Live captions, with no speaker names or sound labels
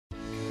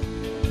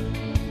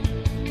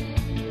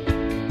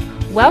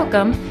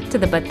Welcome to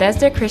the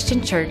Bethesda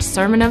Christian Church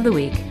Sermon of the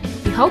Week.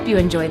 We hope you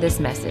enjoy this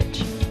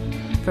message.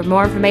 For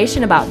more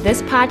information about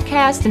this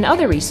podcast and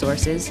other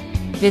resources,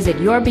 visit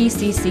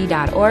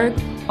yourbcc.org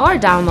or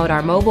download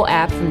our mobile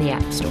app from the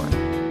App Store.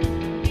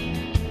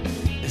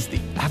 Is the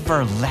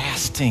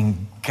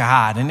everlasting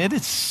God, and it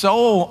is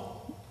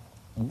so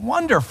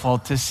wonderful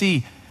to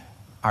see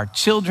our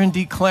children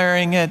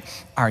declaring it,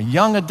 our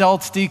young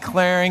adults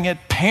declaring it,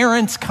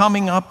 parents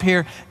coming up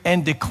here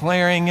and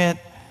declaring it.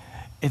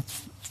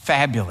 It's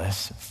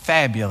fabulous,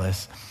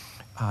 fabulous.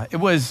 It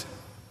was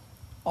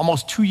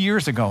almost 2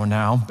 years ago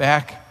now,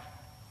 back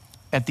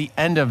at the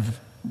end of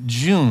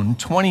June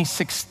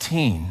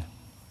 2016,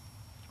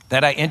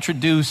 that I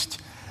introduced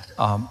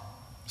a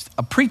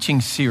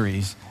preaching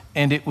series,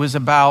 and it was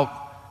about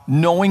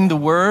knowing the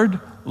Word,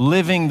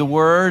 living the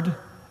Word,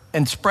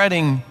 and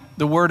spreading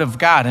the Word of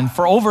God. And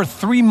for over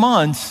 3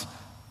 months,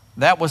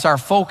 that was our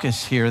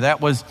focus here.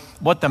 That was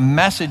what the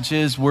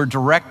messages were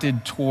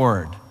directed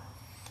toward.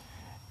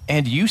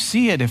 And you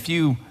see it if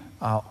you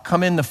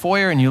come in the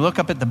foyer and you look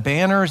up at the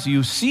banners,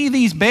 you see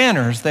these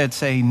banners that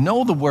say,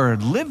 know the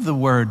Word, live the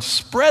Word,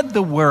 spread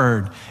the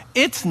Word.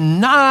 It's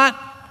not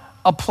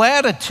a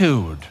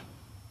platitude.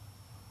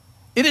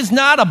 It is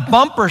not a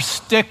bumper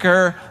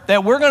sticker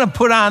that we're going to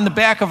put on the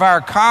back of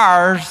our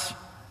cars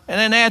and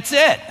then that's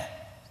it.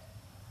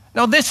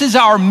 No, this is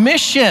our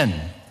mission.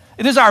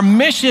 It is our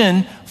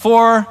mission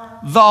for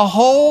the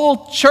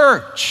whole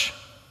church,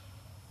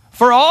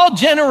 for all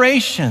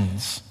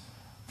generations.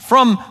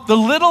 From the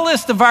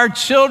littlest of our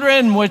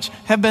children, which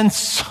have been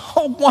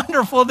so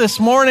wonderful this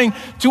morning,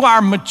 to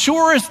our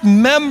maturest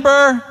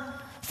member,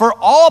 for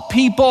all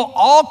people,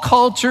 all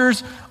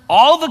cultures,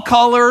 all the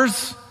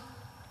colors.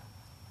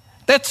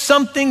 That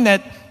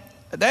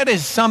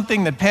is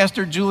something that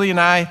Pastor Julie and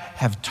I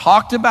have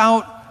talked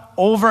about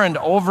over and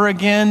over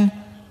again.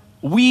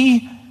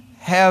 We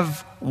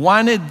have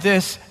wanted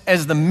this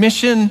as the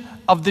mission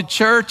of the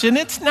church, and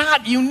it's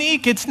not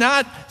unique. It's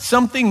not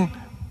something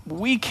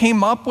we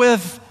came up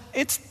with.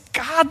 It's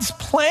God's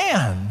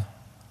plan,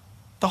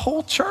 the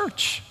whole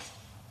church.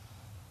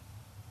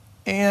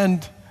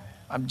 And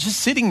I'm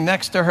just sitting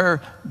next to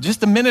her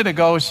just a minute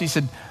ago. She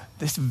said,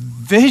 this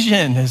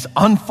vision is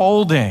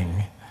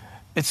unfolding.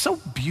 It's so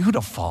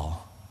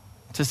beautiful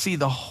to see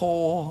the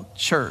whole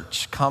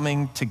church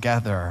coming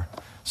together.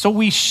 So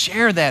we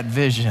share that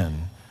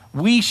vision.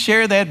 We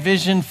share that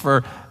vision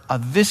for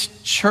this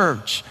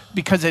church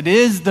because it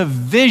is the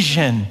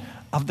vision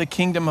of the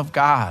kingdom of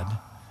God.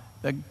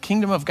 The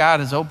kingdom of God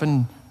is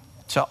open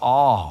to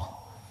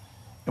all.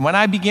 And when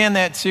I began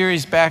that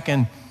series back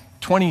in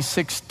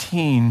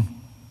 2016,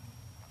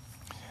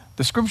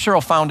 the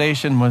scriptural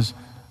foundation was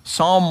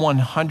Psalm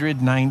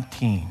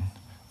 119.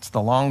 It's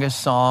the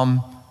longest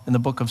psalm in the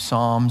book of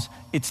Psalms.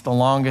 It's the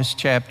longest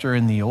chapter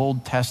in the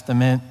Old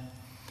Testament.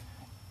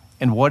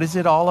 And what is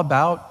it all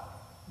about?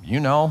 You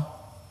know,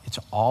 it's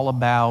all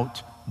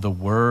about the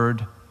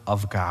Word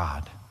of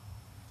God.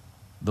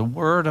 The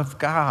Word of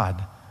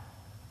God.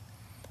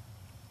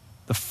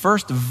 The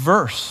first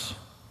verse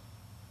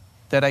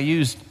that I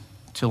used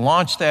to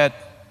launch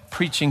that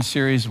preaching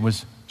series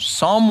was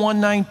Psalm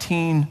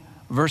 119,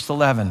 verse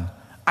 11.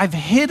 I've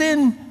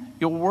hidden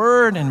your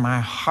word in my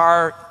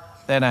heart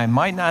that I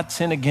might not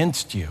sin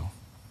against you.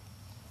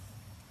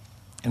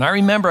 And I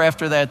remember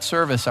after that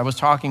service, I was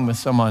talking with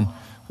someone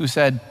who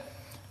said,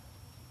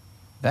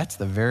 that's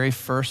the very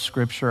first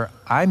scripture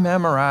I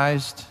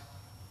memorized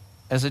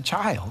as a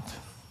child.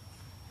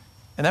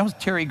 And that was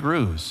Terry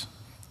Grews.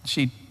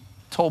 She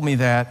told me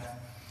that,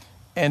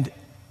 and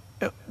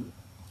it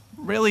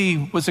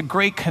really was a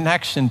great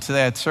connection to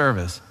that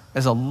service.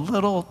 As a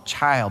little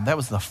child, that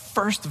was the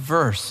first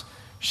verse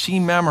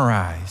she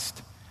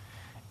memorized.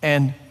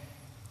 And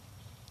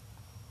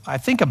I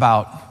think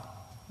about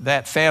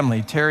that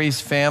family,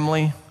 Terry's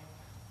family.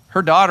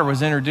 Her daughter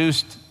was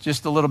introduced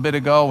just a little bit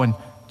ago when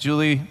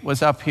Julie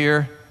was up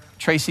here,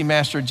 Tracy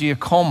Master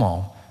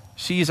Giacomo.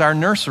 She's our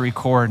nursery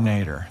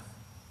coordinator.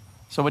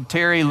 So what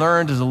Terry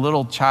learned as a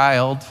little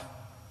child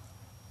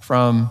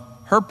from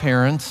her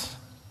parents,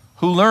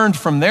 who learned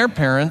from their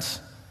parents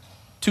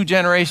 2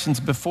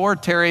 generations before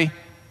Terry,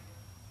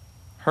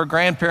 her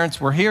grandparents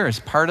were here as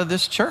part of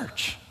this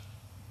church.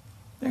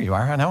 There you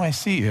are. Now I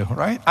see you,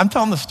 right? I'm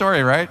telling the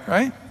story,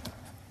 right?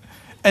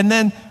 And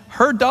then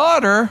her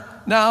daughter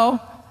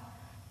now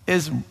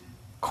is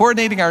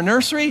coordinating our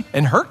nursery,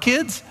 and her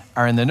kids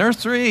are in the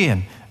nursery,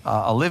 and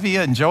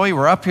Olivia and Joey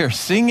were up here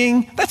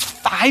singing. That's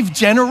 5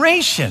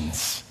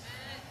 generations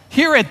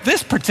here at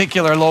this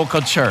particular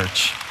local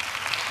church.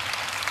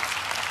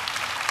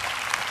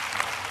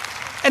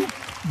 And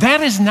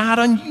that is not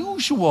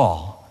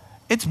unusual.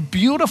 It's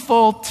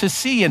beautiful to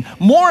see. And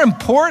more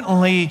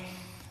importantly,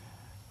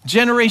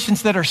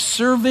 generations that are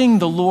serving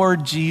the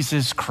Lord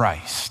Jesus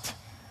Christ.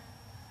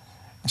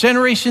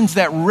 Generations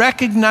that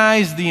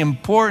recognize the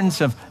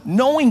importance of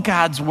knowing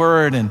God's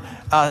word and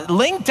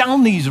laying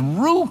down these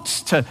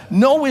roots to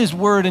know his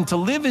word and to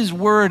live his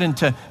word and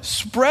to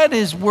spread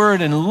his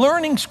word and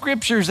learning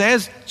scriptures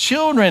as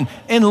children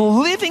and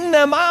living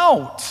them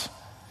out.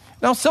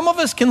 Now, some of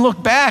us can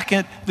look back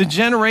at the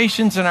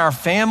generations in our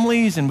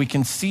families and we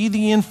can see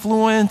the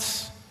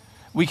influence.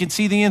 We can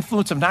see the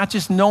influence of not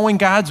just knowing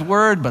God's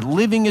word, but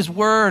living his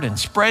word and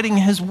spreading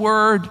his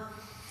word.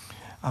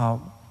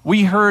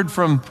 We heard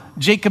from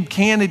Jacob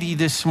Kennedy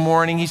this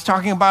morning. He's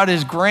talking about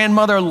his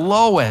grandmother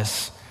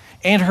Lois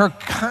and her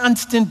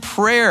constant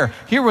prayer.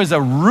 Here was a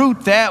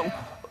root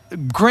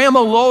that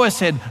Grandma Lois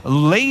had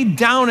laid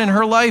down in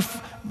her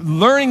life,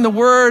 learning the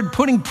word,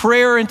 putting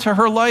prayer into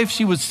her life.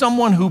 She was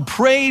someone who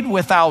prayed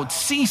without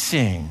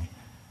ceasing.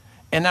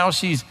 And now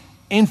she's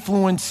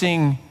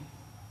influencing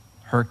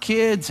her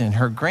kids and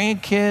her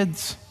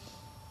grandkids.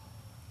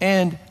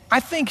 And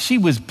I think she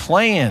was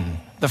playing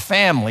the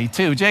family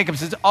too. Jacob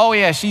says, oh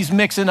yeah, she's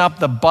mixing up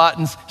the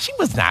buttons. She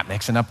was not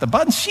mixing up the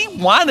buttons. She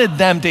wanted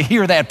them to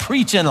hear that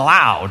preaching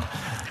loud.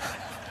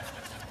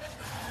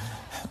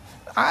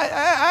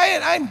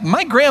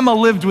 My grandma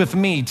lived with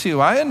me too.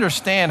 I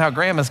understand how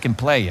grandmas can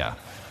play you.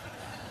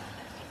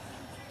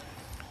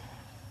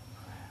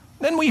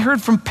 Then we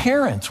heard from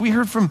parents. We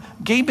heard from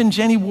Gabe and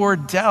Jenny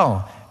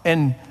Wardell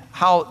and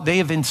how they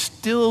have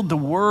instilled the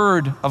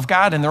word of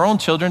God in their own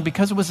children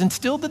because it was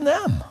instilled in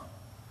them.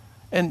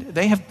 And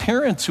they have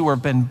parents who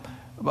have been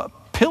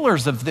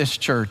pillars of this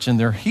church, and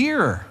they're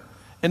here,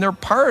 and they're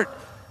part.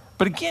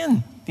 But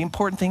again, the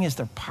important thing is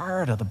they're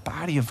part of the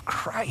body of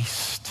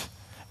Christ.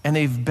 And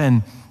they've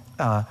been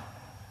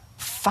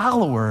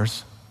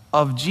followers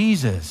of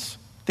Jesus.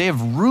 They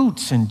have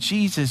roots in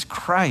Jesus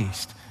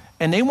Christ.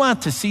 And they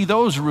want to see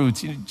those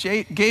roots.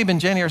 Gabe and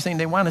Jenny are saying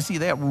they want to see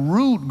that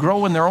root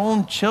grow in their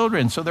own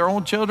children. So their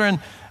own children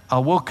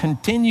will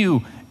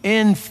continue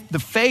in the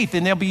faith,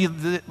 and they'll be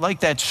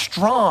like that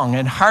strong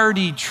and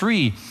hardy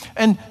tree.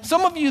 And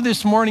some of you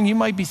this morning, you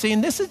might be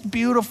saying, this is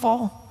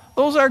beautiful.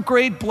 Those are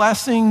great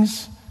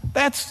blessings.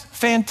 That's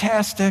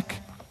fantastic.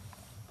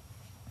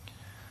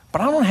 But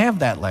I don't have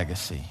that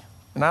legacy.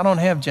 And I don't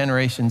have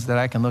generations that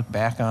I can look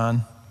back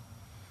on.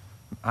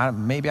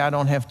 Maybe I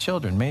don't have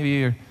children.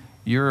 Maybe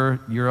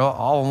you're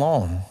all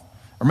alone.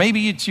 Or maybe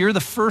you're the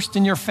first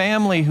in your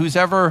family who's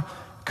ever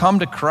come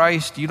to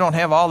Christ. You don't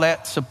have all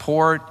that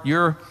support.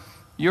 You're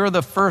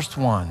the first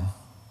one.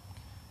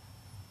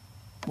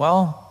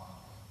 Well,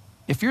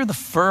 if you're the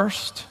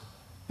first,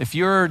 if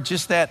you're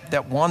just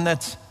that one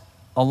that's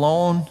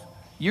alone,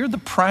 you're the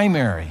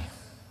primary.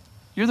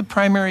 You're the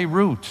primary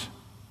root.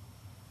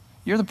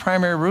 You're the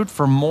primary root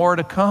for more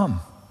to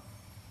come.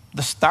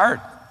 The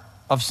start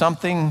of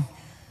something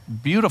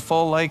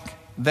beautiful like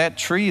that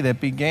tree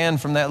that began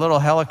from that little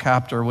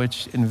helicopter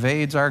which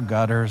invades our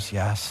gutters,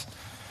 yes.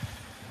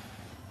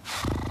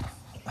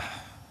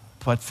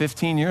 But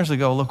 15 years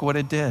ago, look what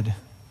it did,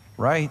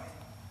 right?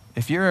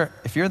 If you're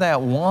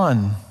that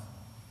one,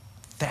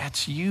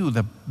 that's you,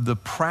 the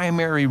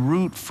primary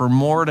root for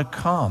more to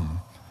come.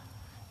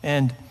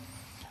 And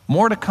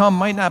more to come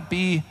might not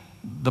be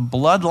the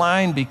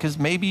bloodline because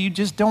maybe you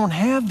just don't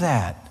have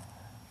that.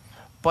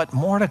 But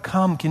more to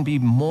come can be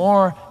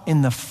more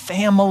in the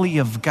family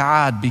of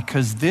God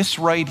because this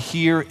right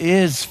here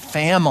is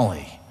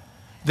family.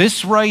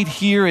 This right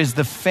here is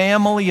the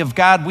family of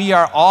God. We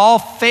are all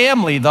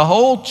family, the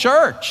whole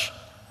church.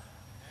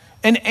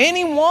 And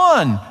any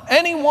one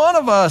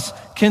of us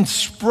can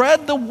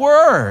spread the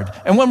word.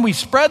 And when we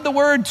spread the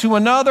word to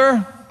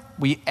another,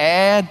 we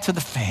add to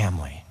the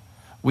family.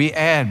 We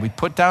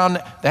put down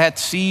that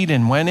seed,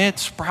 and when it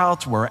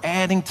sprouts, we're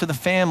adding to the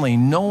family,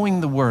 knowing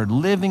the word,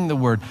 living the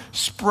word,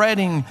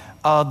 spreading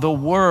the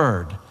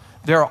word.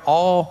 They're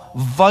all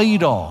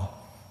vital.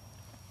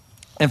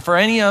 And for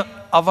any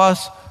of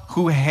us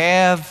who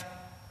have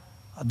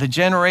the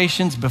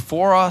generations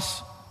before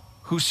us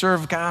who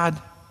serve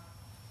God,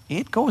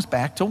 it goes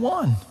back to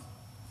one.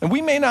 And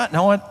we may not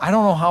know it. I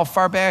don't know how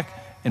far back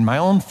in my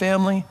own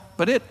family,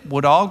 but it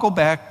would all go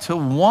back to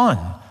one.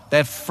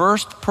 That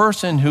first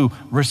person who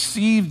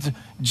received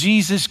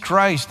Jesus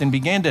Christ and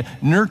began to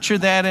nurture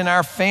that in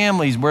our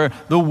families, where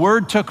the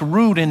word took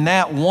root in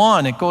that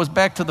one. It goes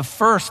back to the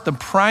first, the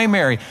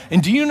primary.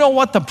 And do you know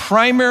what the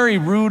primary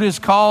root is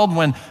called?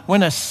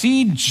 When a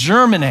seed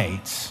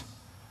germinates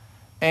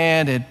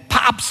and it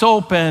pops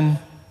open,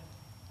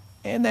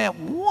 and that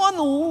one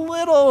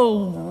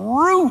little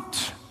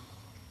root,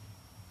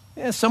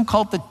 some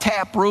call it the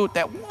tap root,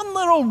 that one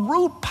little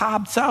root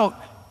pops out.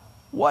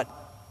 What?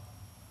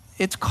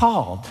 It's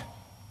called.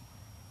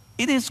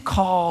 It is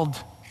called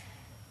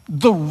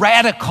the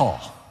radical.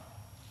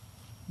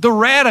 The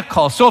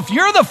radical. So if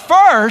you're the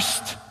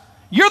first,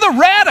 you're the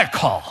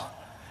radical.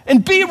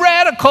 And be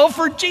radical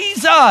for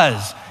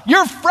Jesus.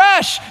 You're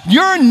fresh,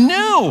 you're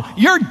new,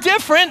 you're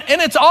different,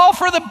 and it's all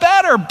for the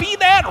better. Be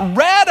that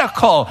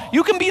radical.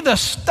 You can be the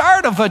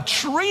start of a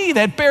tree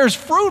that bears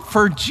fruit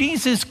for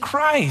Jesus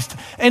Christ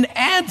and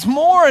adds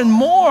more and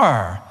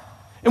more.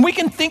 And we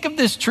can think of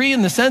this tree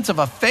in the sense of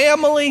a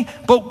family,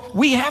 but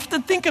we have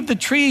to think of the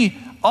tree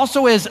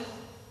also as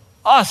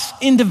us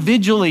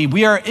individually.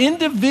 We are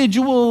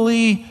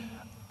individually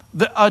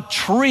a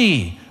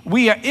tree.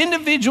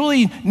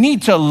 individually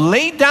need to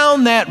lay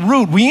down that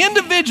root. We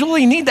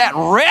individually need that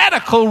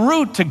radical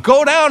root to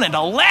go down and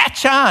to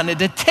latch on and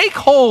to take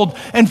hold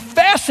and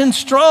fasten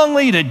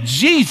strongly to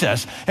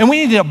Jesus. And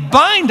we need to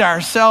bind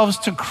ourselves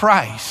to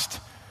Christ.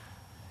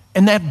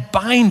 And that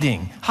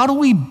binding, how do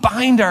we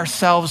bind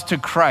ourselves to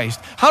Christ?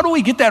 How do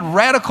we get that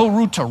radical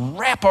root to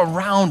wrap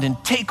around and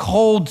take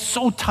hold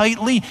so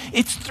tightly?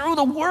 It's through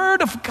the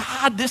Word of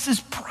God. This is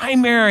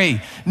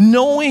primary.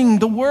 Knowing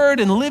the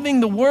Word and living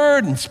the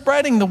Word and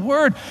spreading the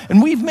Word.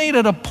 And we've made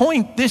it a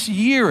point this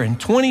year in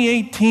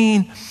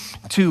 2018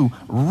 to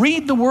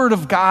read the Word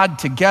of God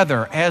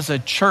together as a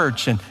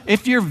church. And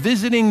if you're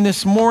visiting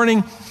this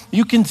morning,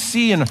 you can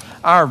see in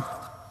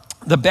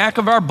the back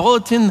of our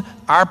bulletin,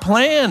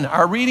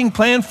 our reading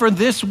plan for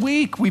this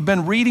week. We've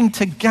been reading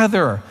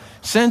together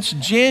since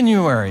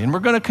January, and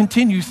we're going to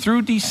continue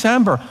through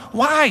December.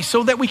 Why?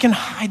 So that we can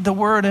hide the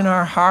Word in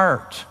our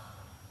heart,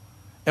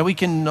 and we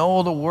can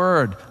know the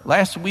Word.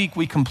 Last week,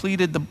 we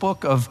completed the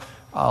book of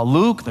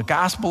Luke, the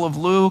Gospel of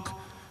Luke.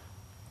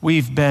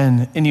 We've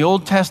been in the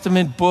Old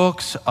Testament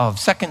books of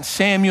 2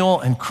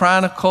 Samuel and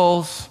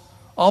Chronicles,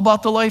 all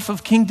about the life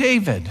of King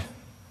David,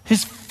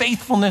 his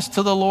faithfulness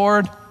to the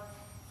Lord,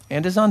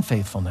 and his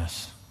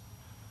unfaithfulness.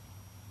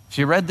 If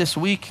you read this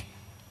week,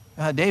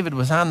 David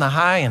was on the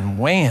high and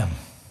wham,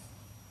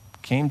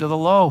 came to the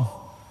low.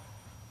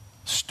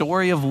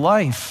 Story of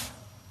life.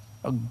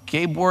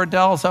 Gabe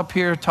Wardell's up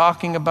here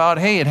talking about,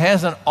 hey, it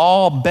hasn't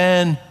all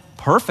been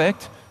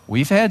perfect.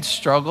 We've had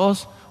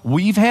struggles.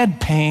 We've had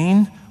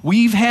pain.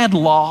 We've had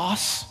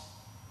loss.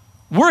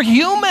 We're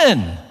human.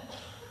 I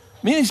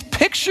mean, these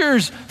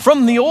pictures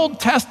from the Old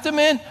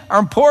Testament are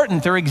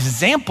important. They're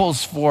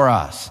examples for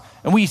us.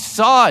 And we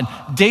saw in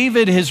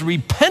David his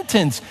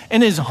repentance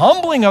and his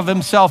humbling of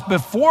himself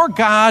before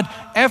God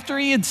after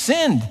he had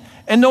sinned.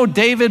 And though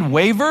David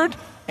wavered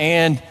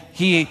and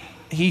he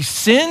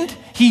sinned,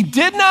 he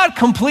did not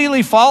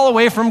completely fall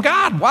away from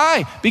God.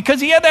 Why? Because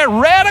he had that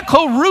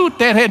radical root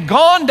that had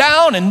gone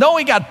down, and though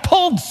he got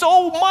pulled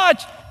so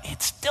much,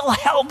 it still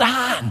held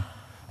on.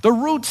 The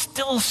root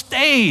still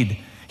stayed.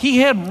 He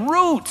had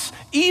roots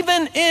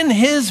even in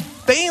his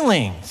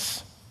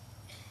failings.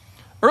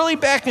 Early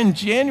back in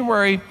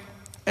January,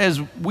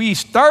 as we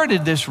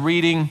started this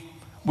reading,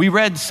 we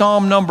read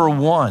Psalm number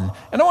 1.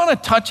 And I want to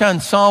touch on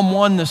Psalm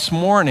 1 this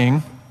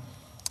morning.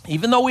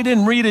 Even though we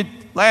didn't read it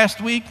last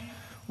week,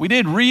 we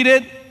did read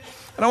it.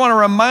 And I want to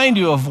remind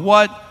you of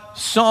what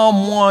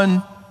Psalm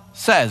 1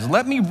 says.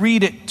 Let me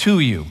read it to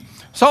you.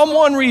 Psalm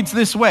 1 reads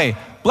this way: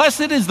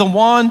 "Blessed is the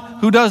one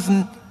who does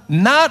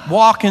not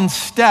walk in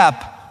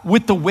step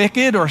with the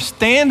wicked, or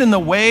stand in the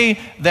way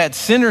that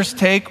sinners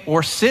take,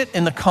 or sit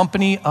in the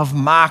company of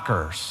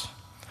mockers,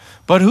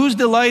 but whose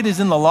delight is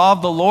in the law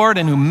of the Lord,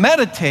 and who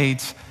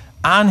meditates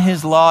on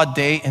his law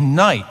day and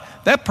night.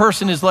 That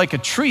person is like a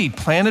tree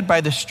planted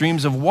by the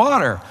streams of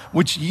water,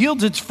 which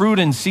yields its fruit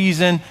in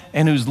season,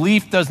 and whose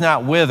leaf does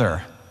not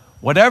wither.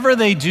 Whatever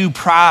they do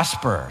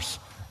prospers.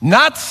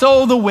 Not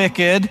so the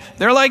wicked.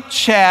 They're like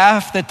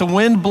chaff that the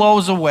wind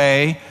blows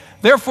away.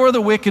 Therefore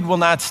the wicked will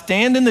not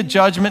stand in the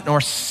judgment, nor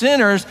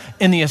sinners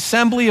in the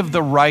assembly of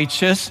the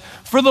righteous.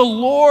 For the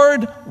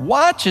Lord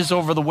watches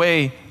over the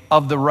way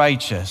of the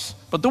righteous,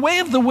 but the way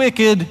of the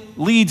wicked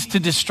leads to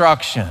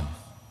destruction."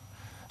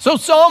 So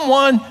Psalm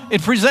 1,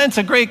 it presents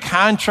a great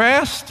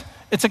contrast.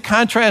 It's a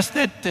contrast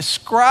that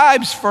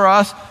describes for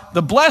us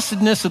the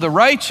blessedness of the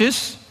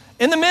righteous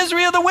and the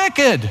misery of the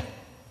wicked.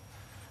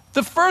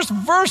 The first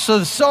verse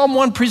of Psalm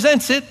 1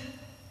 presents it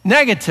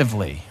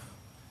negatively.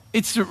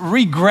 It's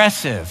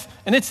regressive,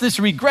 and it's this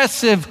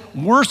regressive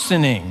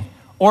worsening,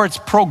 or it's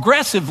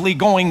progressively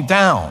going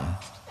down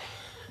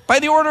by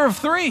the order of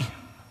 3.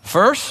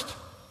 First,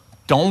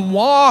 don't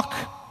walk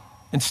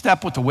in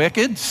step with the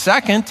wicked.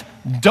 Second,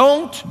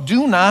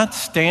 do not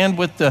stand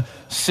with the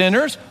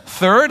sinners.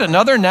 Third,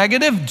 another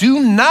negative, do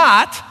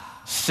not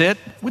sit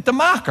with the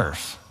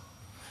mockers.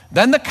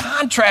 Then the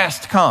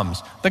contrast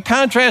comes. The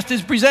contrast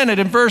is presented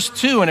in verse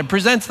 2, and it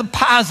presents the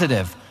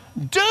positive.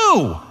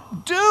 Do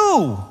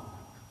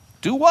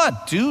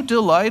what? Do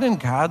delight in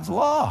God's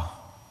law.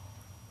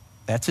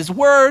 That's his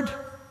word.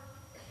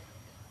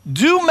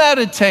 Do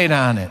meditate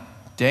on it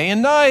day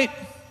and night.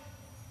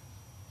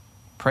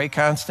 Pray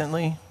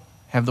constantly.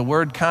 Have the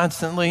word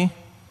constantly.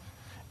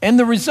 And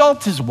the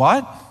result is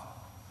what?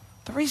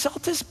 The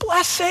result is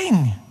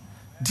blessing.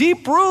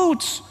 Deep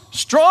roots,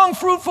 strong,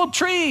 fruitful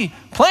tree,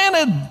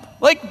 planted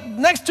like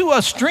next to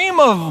a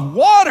stream of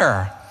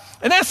water.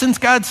 In essence,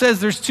 God says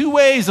there's 2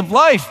 ways of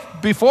life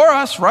before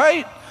us,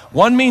 right?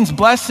 One means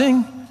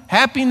blessing,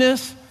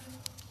 happiness,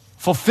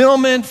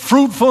 fulfillment,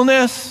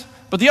 fruitfulness.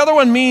 But the other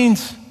one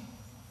means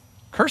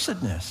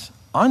cursedness,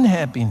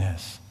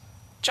 unhappiness,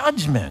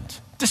 judgment,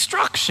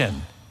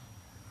 destruction.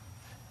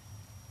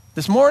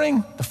 This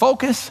morning, the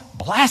focus,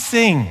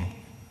 blessing.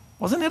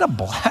 Wasn't it a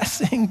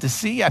blessing to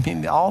see? I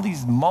mean, all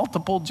these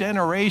multiple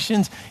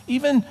generations,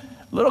 even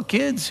little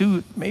kids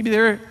who maybe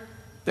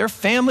their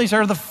families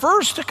are the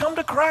first to come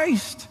to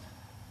Christ.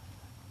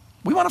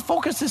 We want to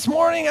focus this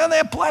morning on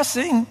that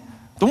blessing.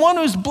 The one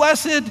who's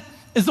blessed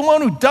is the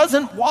one who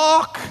doesn't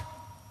walk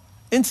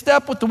in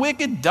step with the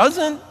wicked,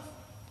 doesn't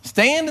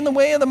stand in the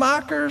way of the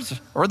mockers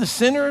or the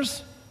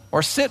sinners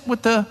or sit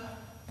with the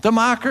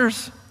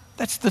mockers.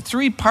 That's the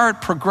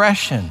three-part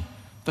progression,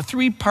 the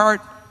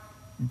three-part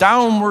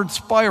downward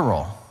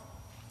spiral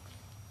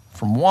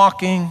from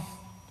walking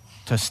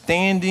to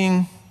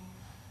standing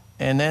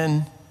and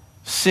then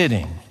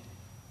sitting.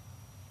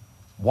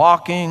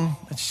 Walking,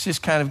 it's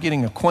just kind of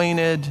getting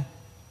acquainted.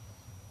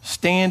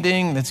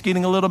 Standing, that's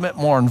getting a little bit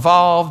more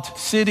involved.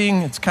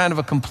 Sitting, it's kind of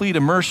a complete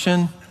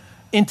immersion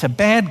into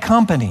bad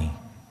company.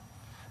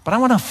 But I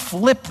want to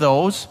flip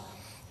those.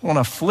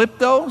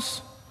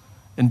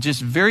 And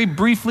just very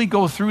briefly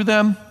go through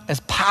them as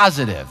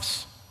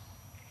positives.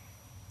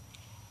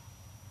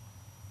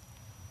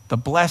 The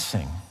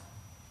blessing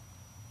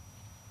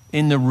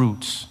in the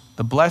roots.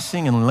 The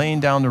blessing in laying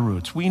down the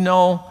roots. We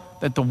know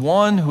that the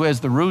one who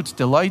has the roots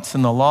delights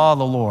in the law of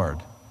the Lord,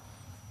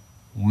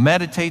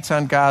 meditates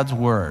on God's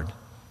word.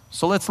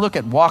 So let's look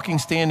at walking,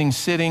 standing,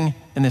 sitting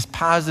in this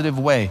positive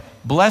way.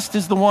 Blessed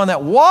is the one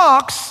that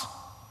walks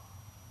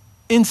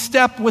in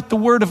step with the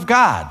word of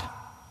God.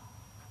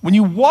 When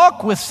you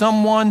walk with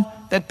someone,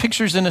 that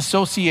pictures an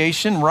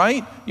association,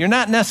 right? You're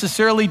not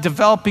necessarily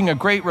developing a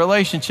great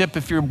relationship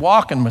if you're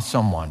walking with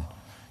someone.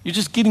 You're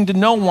just getting to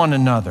know one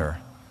another.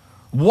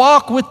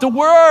 Walk with the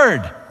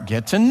word.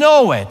 Get to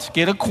know it.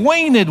 Get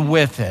acquainted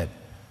with it.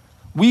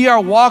 We are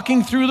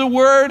walking through the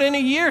word in a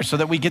year so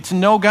that we get to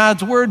know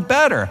God's word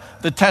better.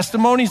 The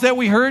testimonies that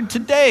we heard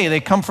today, they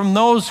come from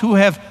those who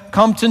have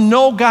come to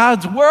know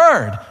God's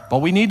word. But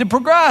we need to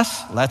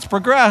progress. Let's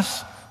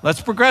progress.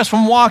 Let's progress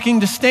from walking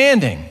to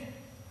standing.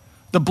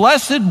 The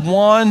blessed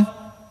one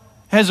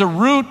has a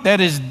root that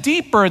is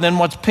deeper than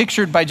what's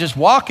pictured by just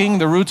walking.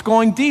 The root's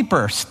going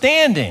deeper.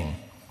 Standing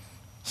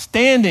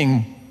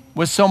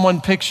with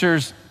someone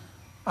pictures,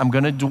 I'm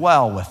going to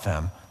dwell with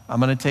them. I'm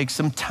going to take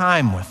some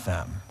time with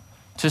them.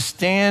 To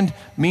stand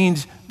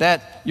means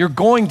that you're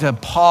going to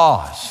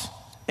pause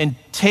and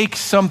take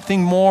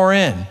something more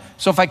in.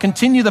 So if I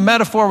continue the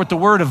metaphor with the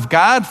word of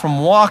God, from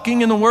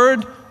walking in the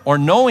word or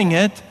knowing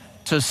it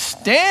to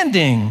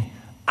standing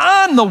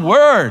on the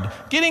word,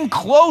 getting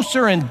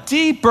closer and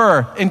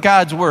deeper in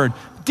God's word,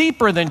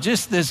 deeper than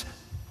just this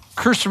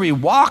cursory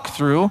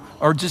walkthrough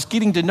or just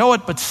getting to know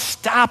it, but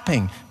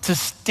stopping to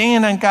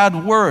stand on God's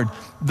word.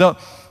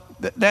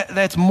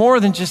 That's more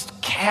than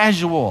just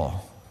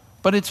casual,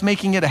 but it's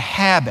making it a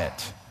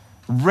habit,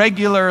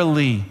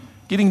 regularly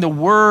getting the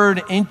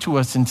word into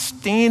us and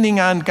standing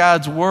on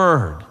God's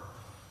word,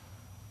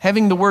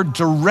 having the word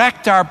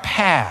direct our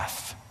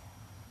path.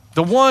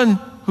 The one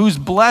who's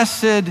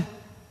blessed,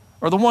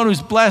 or the one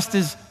who's blessed,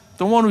 is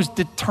the one who's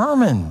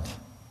determined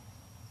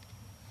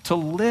to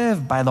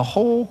live by the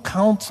whole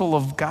counsel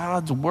of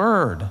God's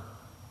word,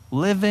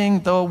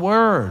 living the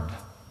word,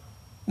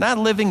 not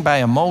living by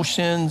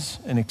emotions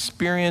and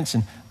experience.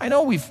 And I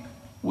know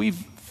we've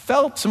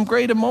felt some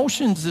great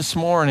emotions this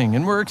morning,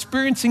 and we're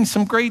experiencing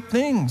some great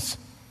things.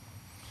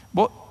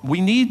 But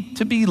we need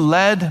to be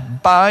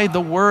led by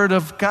the word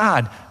of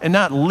God and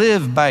not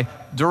live by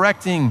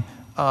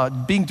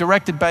being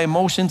directed by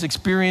emotions,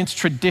 experience,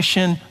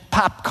 tradition,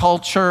 pop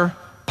culture,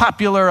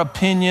 popular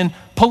opinion,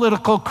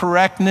 political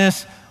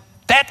correctness.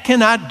 That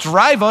cannot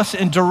drive us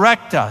and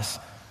direct us.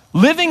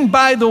 Living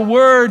by the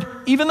word,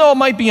 even though it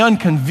might be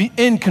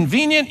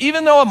inconvenient,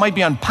 even though it might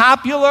be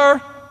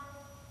unpopular,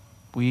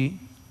 we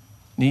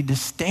need to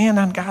stand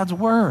on God's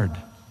word.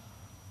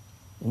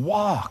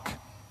 Walk.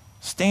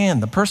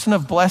 Stand. The person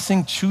of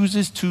blessing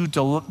chooses to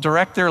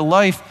direct their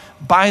life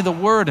by the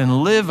word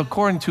and live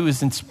according to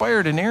his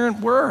inspired,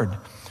 inerrant word.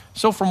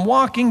 So from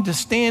walking to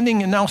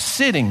standing and now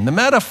sitting, the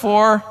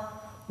metaphor,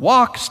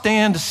 walk,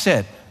 stand,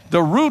 sit.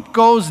 The root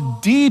goes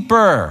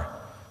deeper.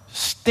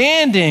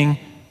 Standing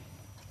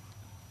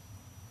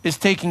is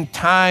taking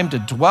time to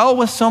dwell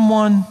with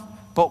someone,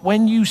 but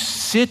when you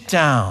sit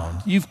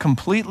down, you've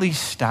completely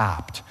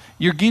stopped.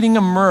 You're getting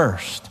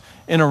immersed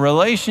in a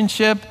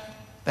relationship.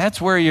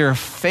 That's where you're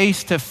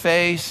face to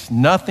face.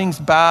 Nothing's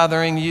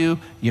bothering you.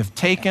 You've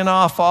taken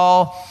off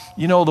all,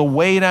 the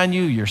weight on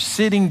you. You're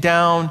sitting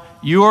down.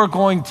 You're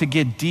going to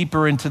get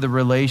deeper into the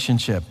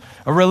relationship.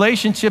 A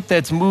relationship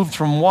that's moved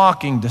from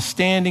walking to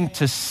standing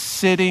to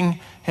sitting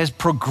has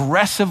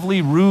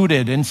progressively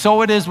rooted. And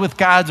so it is with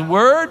God's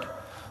word.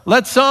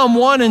 Let Psalm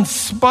 1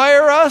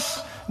 inspire us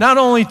not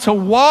only to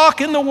walk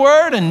in the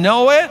word and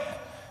know it,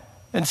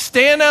 and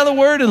stand on the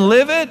word and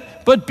live it,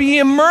 but be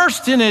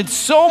immersed in it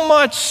so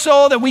much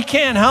so that we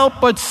can't help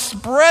but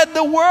spread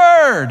the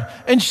word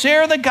and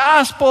share the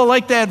gospel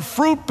like that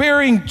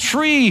fruit-bearing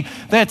tree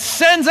that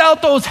sends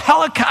out those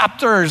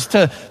helicopters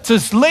to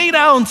lay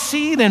down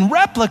seed and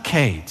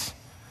replicate.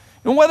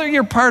 And whether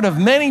you're part of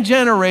many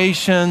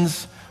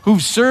generations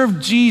who've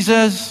served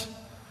Jesus,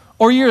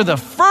 or you're the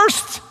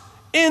first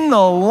in the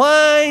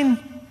line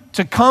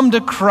to come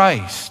to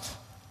Christ,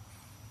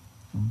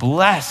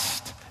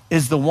 blessed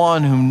is the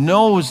one who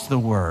knows the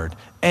word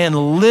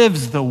and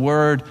lives the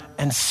word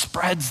and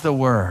spreads the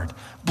word.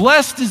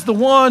 Blessed is the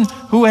one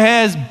who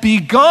has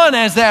begun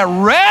as that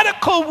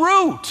radical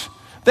root,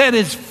 that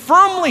is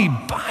firmly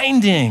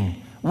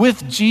binding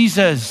with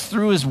Jesus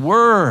through his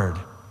word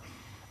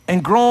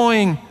and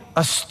growing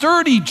a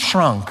sturdy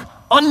trunk,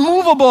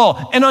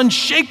 unmovable and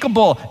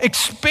unshakable,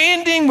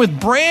 expanding with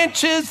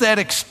branches that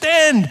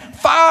extend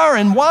far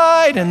and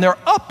wide and they're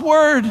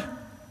upward.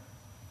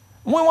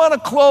 We want to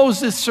close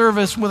this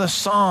service with a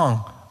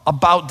song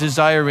about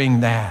desiring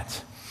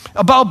that,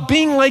 about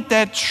being like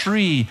that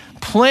tree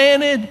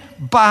planted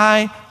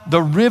by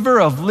the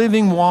river of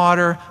living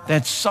water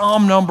that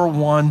Psalm number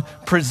 1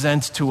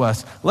 presents to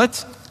us.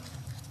 Let's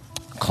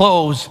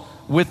close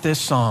with this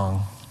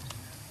song.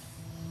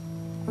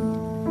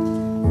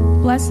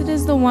 Blessed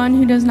is the one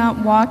who does not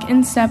walk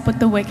in step with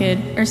the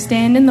wicked, or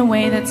stand in the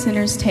way that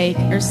sinners take,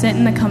 or sit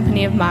in the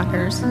company of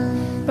mockers,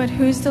 but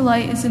whose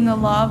delight is in the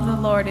law of the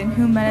Lord, and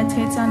who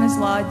meditates on his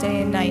law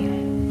day and night.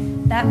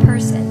 That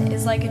person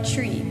is like a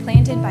tree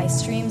planted by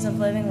streams of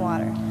living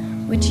water,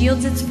 which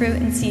yields its fruit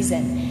in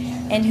season,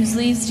 and whose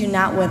leaves do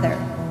not wither.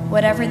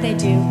 Whatever they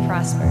do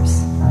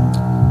prospers.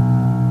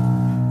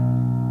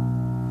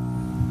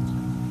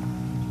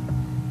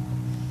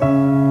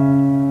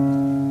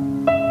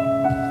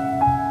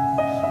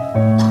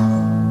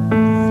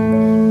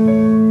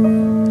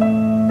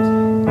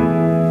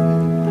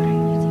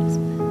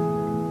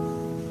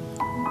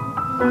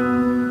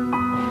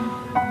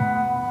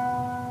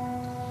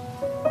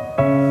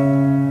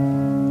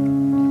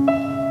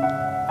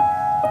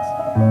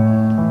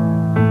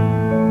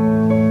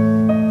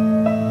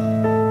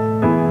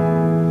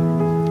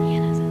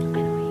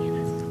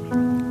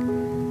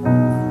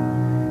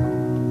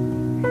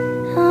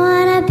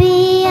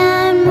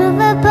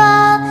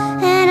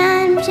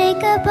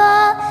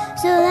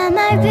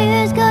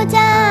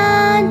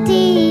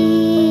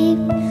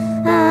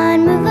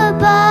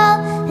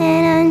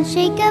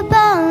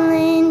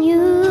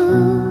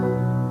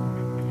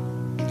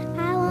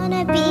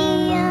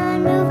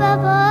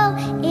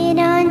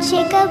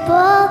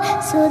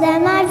 So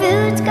that my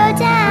roots go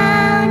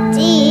down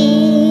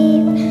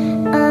deep,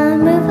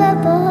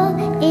 unmovable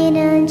and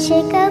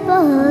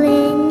unshakable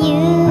in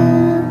you.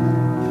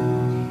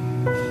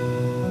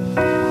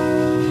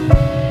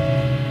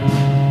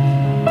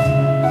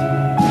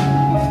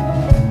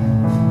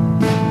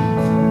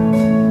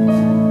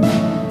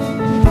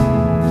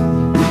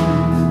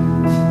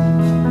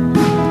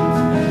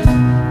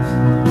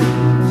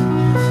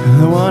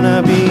 I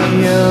wanna be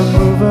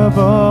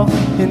unmovable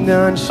and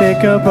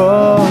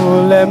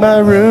unshakable. Let my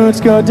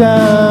roots go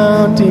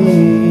down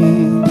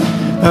deep,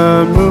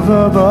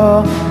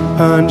 unmovable,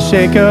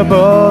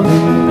 unshakable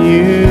in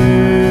you.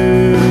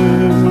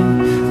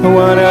 I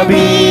wanna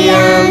be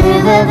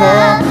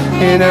unmovable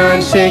and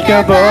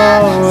unshakable.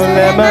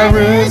 Let my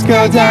roots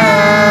go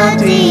down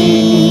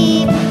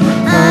deep,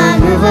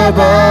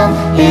 unmovable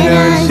and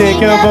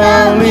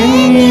unshakable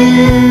in you.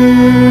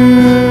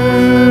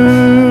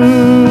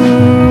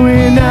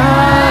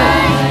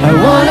 I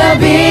wanna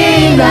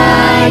be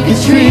like a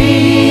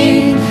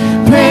tree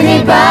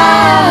planted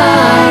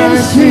by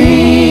the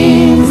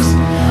streams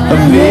of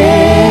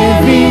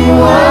living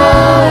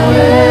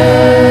water.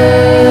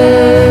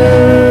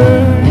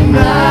 And I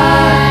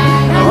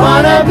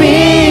wanna be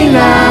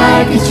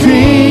like a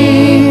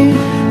tree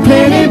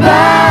planted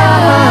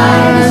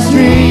by the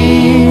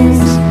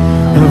streams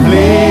of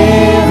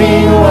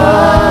living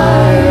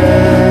water.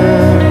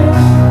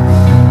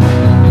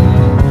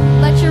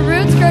 Let your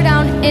roots grow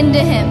down into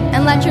him,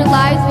 and let your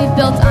lives be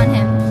built on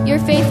him. Your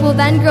faith will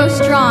then grow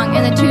strong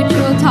in the truth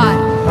you were taught,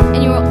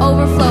 and you will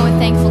overflow with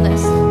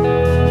thankfulness.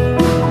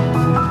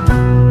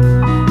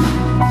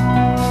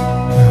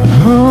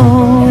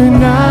 Oh,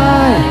 and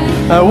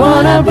I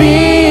wanna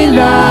be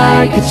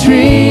like a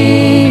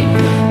tree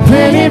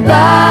planted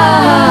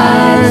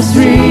by the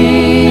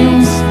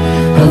streams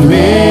of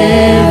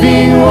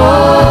living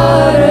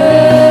water.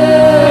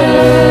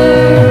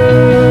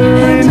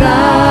 And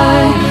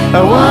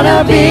I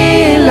wanna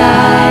be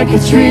like a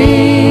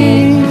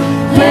tree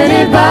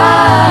planted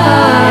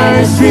by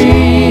the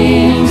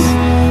streams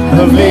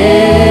of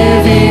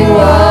living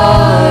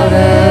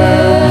water.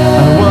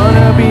 I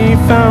wanna be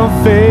found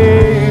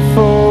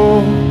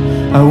faithful,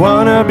 I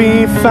wanna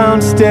be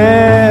found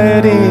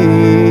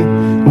steady,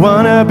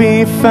 wanna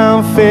be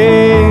found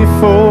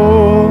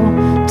faithful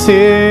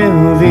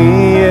till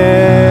the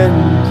end.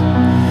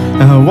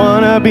 I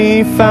wanna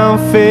be found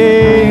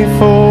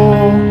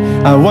faithful,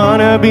 I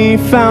wanna be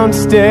found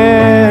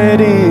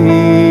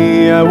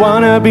steady, I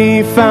wanna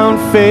be found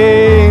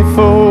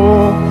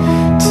faithful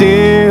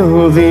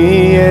till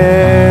the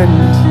end.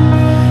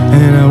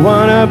 And I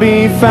wanna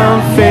be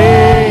found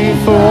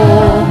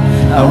faithful,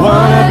 I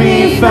wanna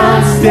be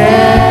found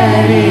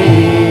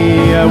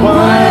steady, I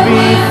wanna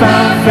be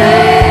found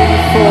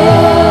faithful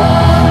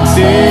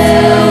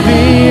till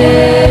the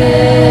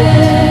end.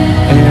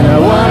 And I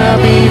wanna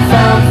be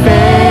found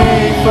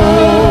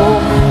faithful,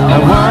 I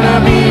wanna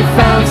be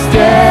found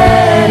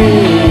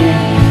steady,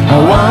 I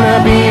wanna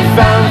be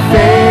found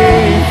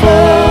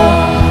faithful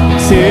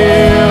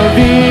till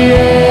the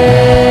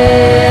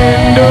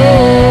end. Oh,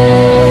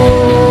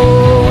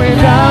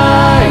 and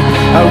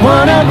I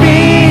wanna be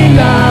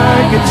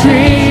like a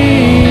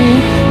tree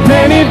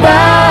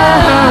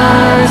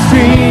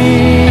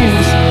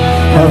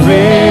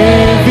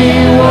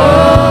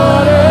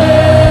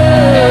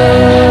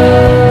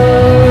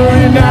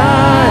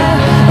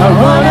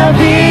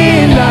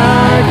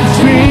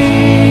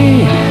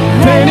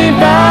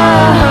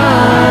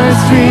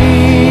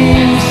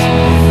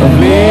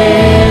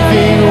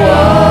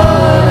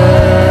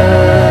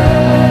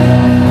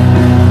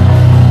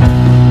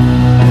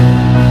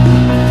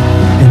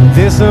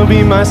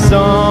be my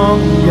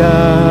song,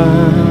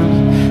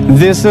 God.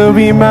 This'll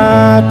be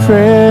my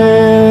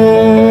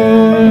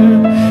prayer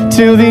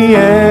till the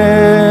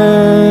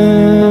end,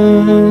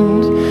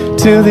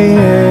 till the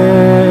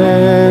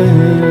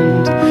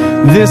end.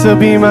 This'll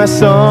be my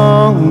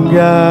song,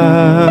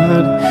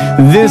 God.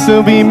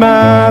 This'll be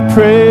my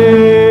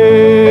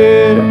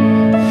prayer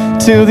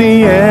till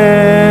the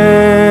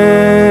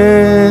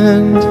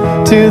end,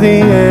 till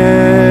the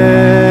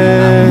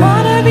end.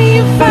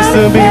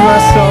 This'll be my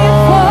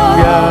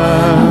song, God.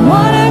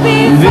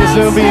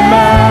 This'll be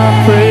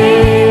my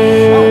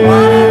prayer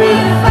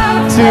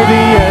till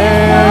the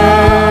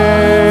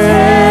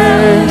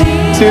end,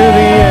 till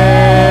the end.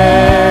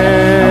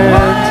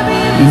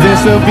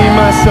 This'll be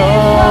my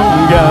song,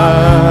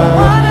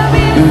 God.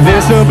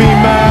 This'll be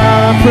my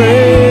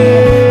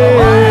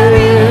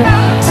prayer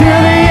till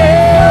the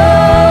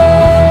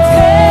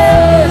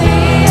end,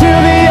 till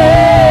the end.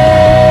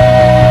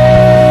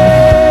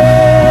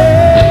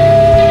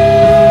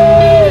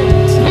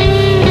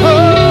 Oh.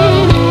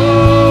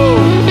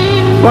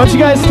 Why don't you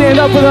guys stand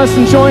up with us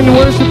and join in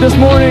worship this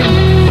morning?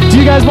 Do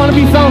you guys want to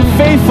be found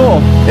faithful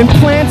and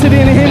planted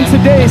in Him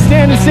today?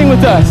 Stand and sing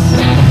with us.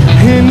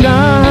 And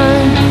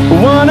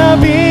I want to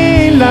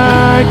be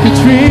like a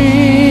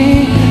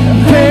tree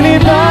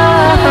planted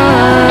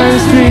by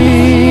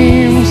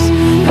streams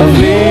of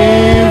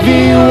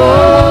living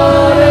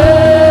water.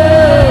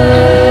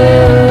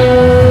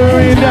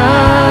 And I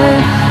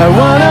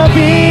want to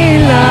be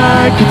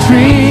like a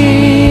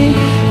tree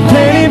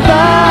planted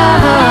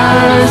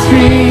by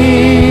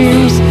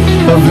streams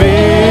of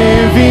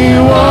living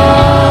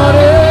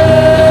water.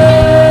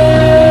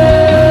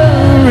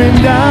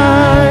 And I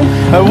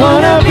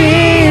want to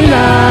be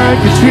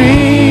like a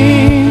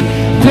tree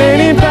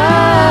planted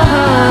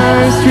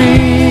by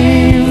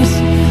streams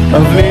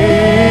of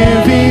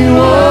living water.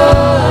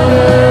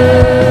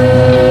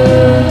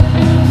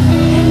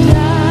 And I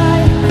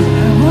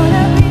want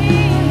to be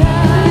like a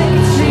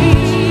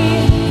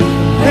tree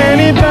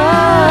planted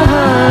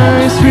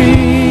by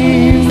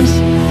streams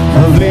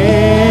of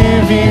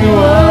living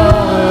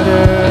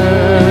water.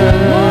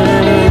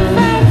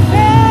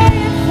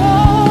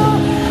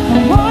 I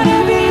want to be found faithful. I want to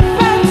be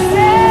found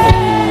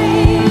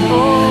steady.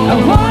 I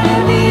want to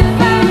be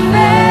found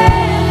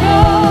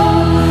faithful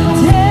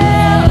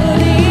till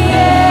the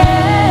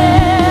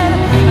end.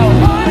 I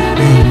want to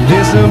be found.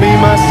 This'll be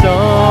my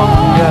song,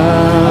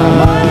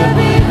 God.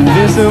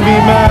 This'll be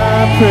my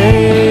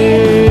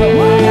prayer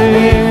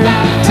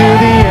till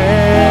the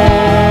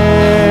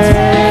end,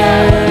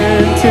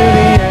 till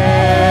the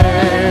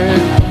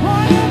end.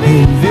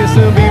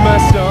 This'll be my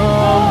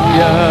song,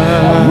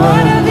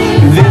 God.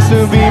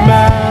 This'll be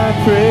my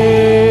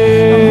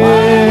prayer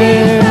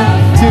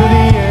till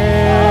the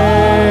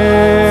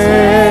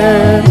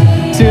end,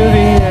 till the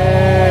end.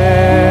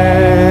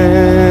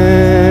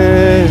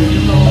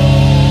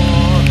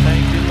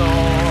 Thank you,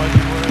 Lord.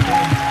 You're worthy.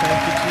 Thank you,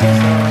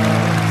 Jesus.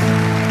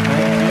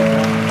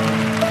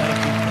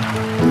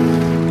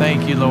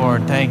 Thank you,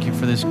 Lord. Thank you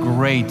for this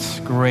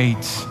great,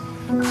 great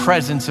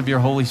presence of your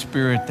Holy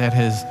Spirit that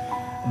has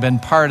been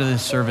part of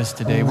this service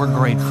today. We're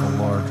grateful,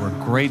 Lord. We're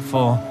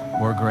grateful.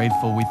 We're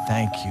grateful. We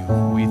thank you.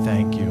 We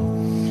thank you.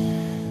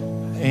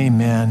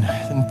 Amen.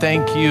 And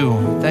thank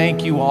you.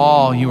 Thank you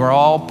all. You are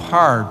all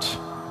part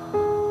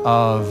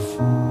of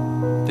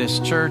this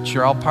church.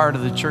 You're all part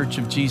of the Church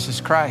of Jesus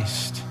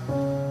Christ.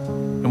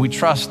 And we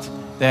trust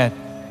that,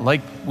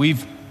 like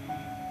we've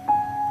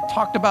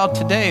talked about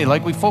today,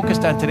 like we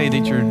focused on today,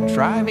 that you're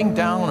driving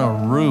down a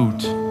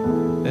route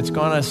that's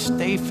going to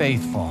stay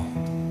faithful.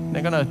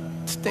 They're going to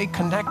stay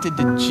connected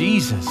to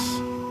Jesus.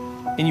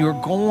 And you're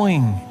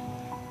going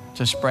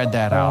to spread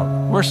that out.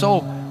 We're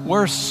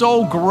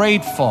so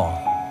grateful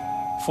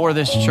for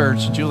this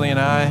church, Julie and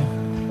I.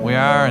 We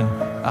are, and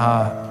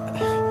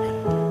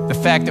the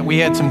fact that we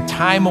had some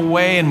time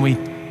away and we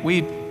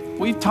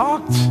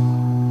talked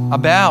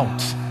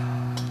about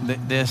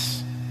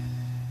this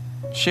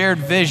shared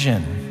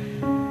vision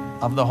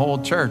of the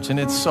whole church, and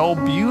it's so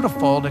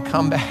beautiful to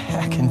come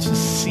back and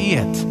just see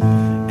it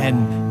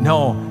and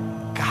know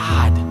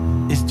God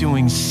is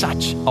doing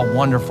such a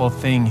wonderful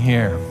thing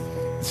here.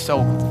 It's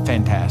so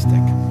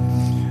fantastic.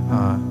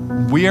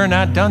 We are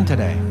not done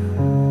today.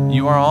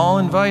 You are all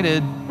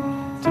invited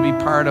to be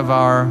part of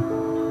our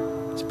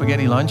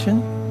spaghetti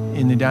luncheon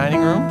in the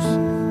dining rooms.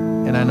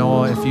 And I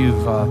know if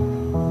you've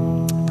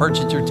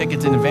purchased your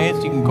tickets in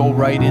advance, you can go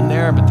right in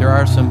there, but there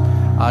are some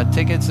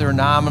tickets that are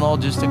nominal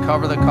just to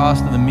cover the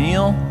cost of the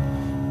meal.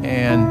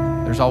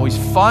 And there's always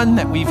fun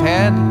that we've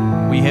had.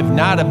 We have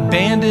not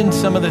abandoned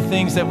some of the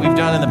things that we've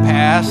done in the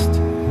past.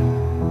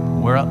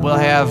 We'll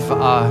have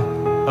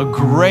a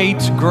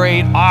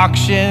great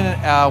auction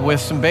with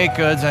some baked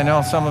goods. I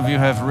know some of you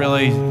have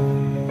really,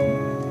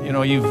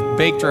 you've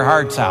baked your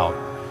hearts out.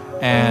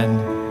 And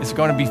it's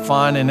going to be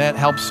fun, and that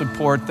helps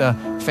support the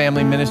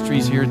family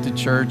ministries here at the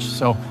church.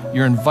 So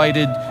you're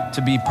invited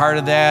to be part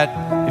of that.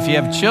 If you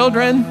have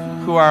children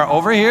who are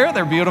over here,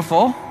 they're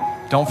beautiful.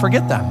 Don't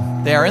forget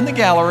them. They are in the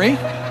gallery.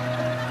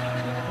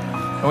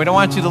 And we don't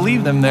want you to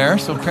leave them there.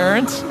 So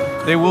parents,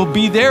 They will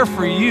be there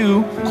for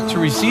you to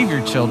receive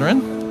your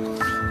children.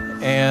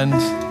 And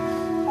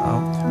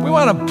we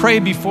want to pray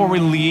before we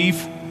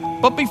leave.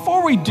 But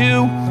before we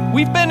do,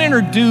 we've been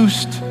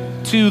introduced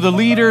to the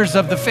leaders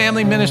of the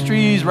family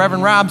ministries.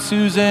 Reverend Rob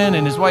Susan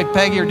and his wife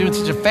Peggy are doing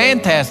such a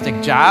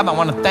fantastic job. I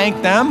want to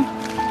thank them.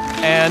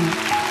 And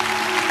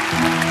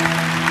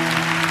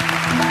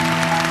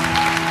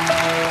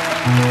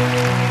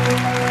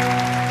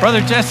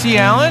Brother Jesse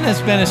Allen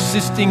has been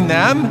assisting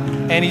them,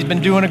 and he's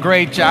been doing a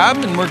great job,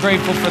 and we're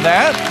grateful for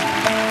that.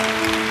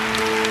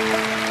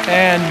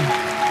 And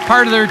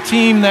part of their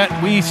team that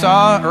we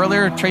saw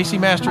earlier, Tracy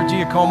Master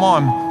Giacomo,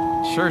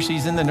 I'm sure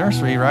she's in the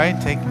nursery, right?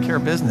 Taking care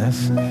of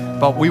business.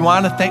 But we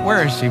want to thank,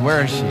 where is she?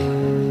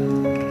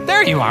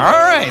 There you are.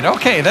 All right.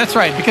 Okay, that's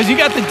right. Because you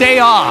got the day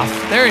off.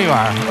 There you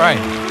are.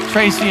 Right.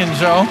 Tracy and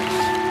Joe.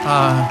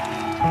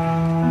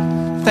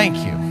 Thank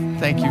you.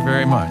 Thank you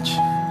very much.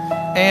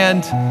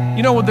 And,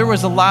 there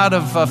was a lot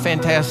of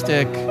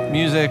fantastic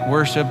music,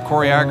 worship,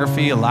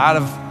 choreography, a lot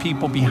of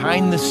people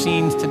behind the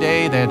scenes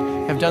today that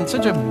have done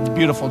such a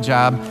beautiful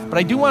job. But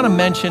I do want to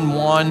mention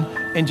one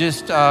and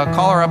just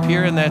call her up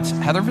here, and that's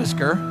Heather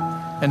Visker.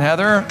 And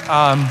Heather,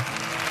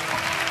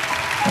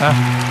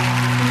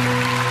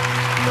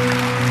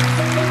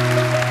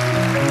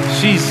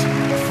 she's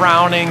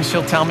frowning.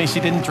 She'll tell me she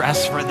didn't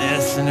dress for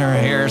this and her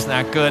hair's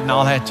not good and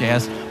all that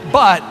jazz.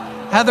 But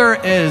Heather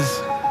is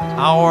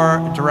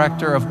our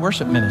director of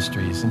worship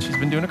ministries, and she's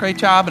been doing a great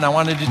job, and I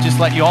wanted to just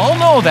let you all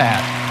know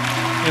that,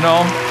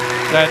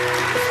 that,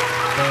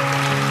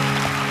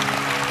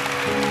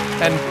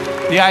 and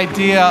the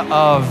idea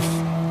of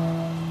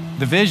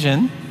the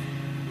vision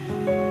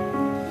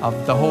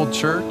of the whole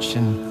church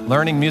and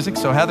learning music.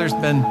 So Heather's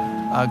been,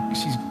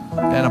 she's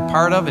been a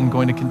part of and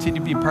going to continue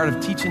to be a part of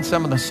teaching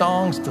some of the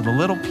songs to the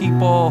little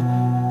people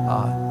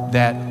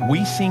that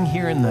we sing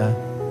here in the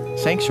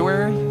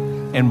sanctuary,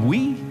 and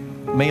we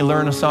may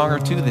learn a song or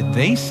two that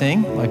they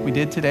sing, like we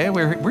did today.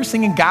 We're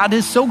singing "God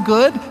Is So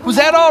Good." Was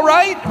that all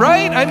right?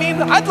 Right? I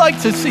mean, I'd like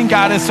to sing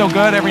 "God Is So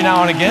Good" every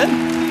now and again.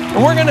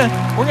 And we're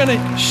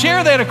gonna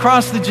share that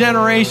across the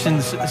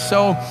generations.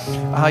 So,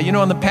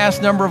 in the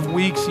past number of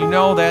weeks,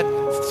 that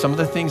some of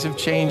the things have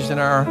changed in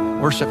our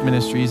worship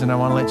ministries, and I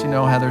want to let you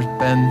know Heather's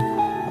been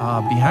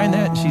behind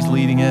that, and she's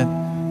leading it,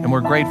 and we're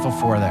grateful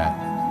for that.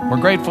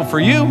 We're grateful for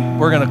you.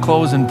 We're going to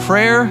close in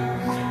prayer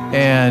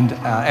and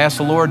ask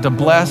the Lord to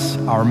bless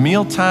our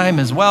mealtime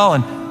as well.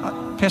 And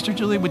Pastor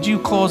Julie, would you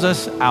close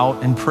us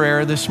out in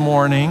prayer this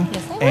morning?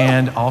 Yes, I will.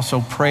 And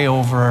also pray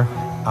over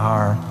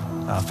our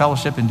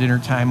fellowship and dinner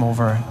time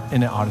over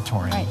in the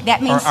auditorium. Right.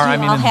 That means you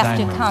all have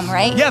to come,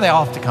 right? Yeah, they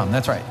all have to come.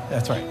 That's right.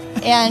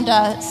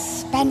 And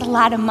spend a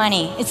lot of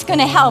money. It's going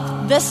to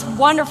help this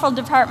wonderful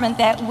department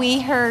that we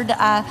heard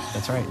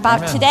That's right. about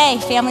Amen. today,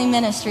 Family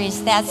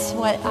Ministries. That's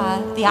what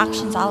the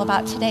auction's all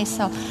about today.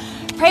 So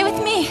pray with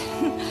me.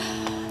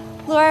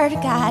 Lord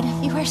God,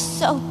 you are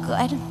so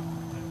good.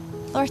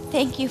 Lord,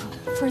 thank you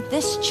for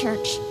this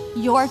church,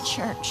 your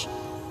church.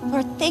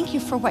 Lord, thank you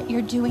for what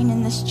you're doing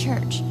in this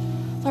church.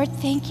 Lord,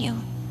 thank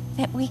you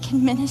that we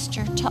can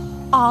minister to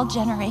all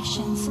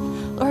generations.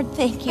 Lord,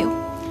 thank you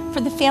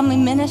for the family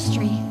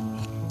ministry.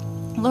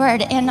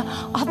 Lord, and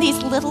all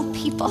these little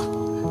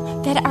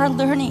people that are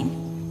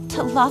learning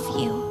to love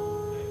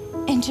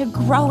you and to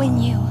grow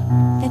in you,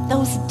 that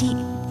those deep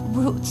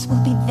roots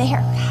will be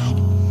there, God.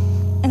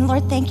 And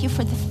Lord, thank you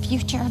for the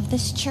future of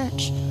this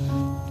church.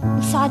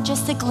 We saw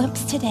just a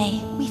glimpse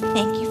today. We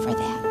thank you for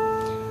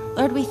that.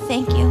 Lord, we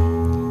thank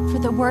you for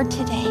the word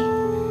today.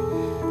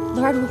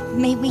 Lord,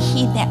 may we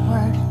heed that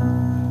word.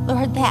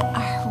 Lord, that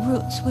our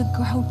roots would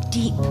grow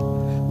deep.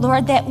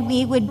 Lord, that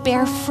we would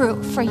bear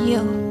fruit for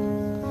you.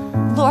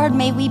 Lord,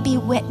 may we be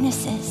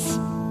witnesses,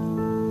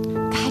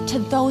 God, to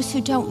those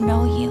who don't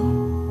know you.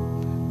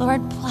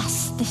 Lord,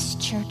 bless this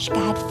church,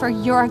 God, for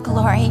your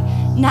glory,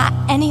 not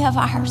any of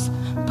ours,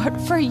 but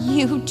for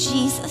you,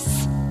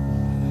 Jesus.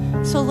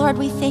 So, Lord,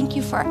 we thank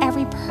you for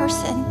every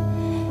person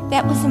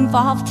that was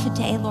involved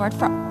today, Lord,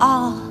 for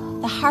all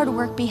the hard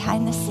work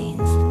behind the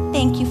scenes.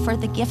 Thank you for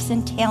the gifts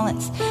and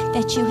talents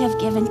that you have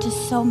given to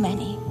so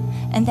many,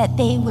 and that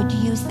they would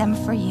use them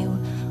for you.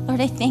 Lord,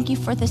 I thank you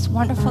for this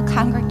wonderful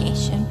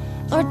congregation.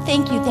 Lord,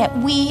 thank you that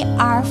we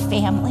are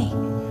family.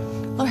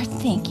 Lord,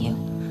 thank you.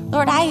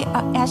 Lord, I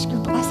ask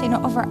your blessing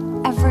over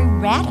every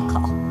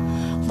radical.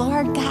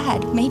 Lord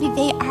God, maybe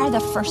they are the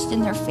first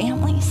in their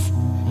families.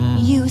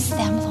 Use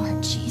them,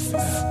 Lord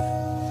Jesus.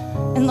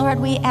 And Lord,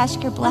 we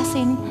ask your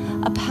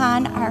blessing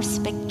upon our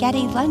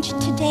spaghetti lunch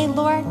today,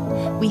 Lord.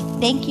 We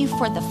thank you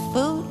for the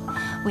food.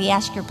 We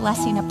ask your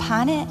blessing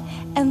upon it.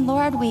 And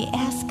Lord, we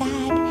ask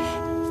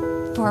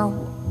God for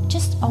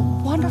just a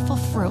wonderful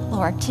fruit,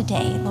 Lord,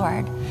 today,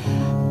 Lord.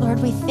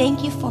 Lord, we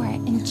thank you for it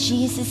in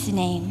Jesus'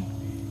 name.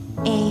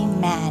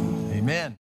 Amen. Amen.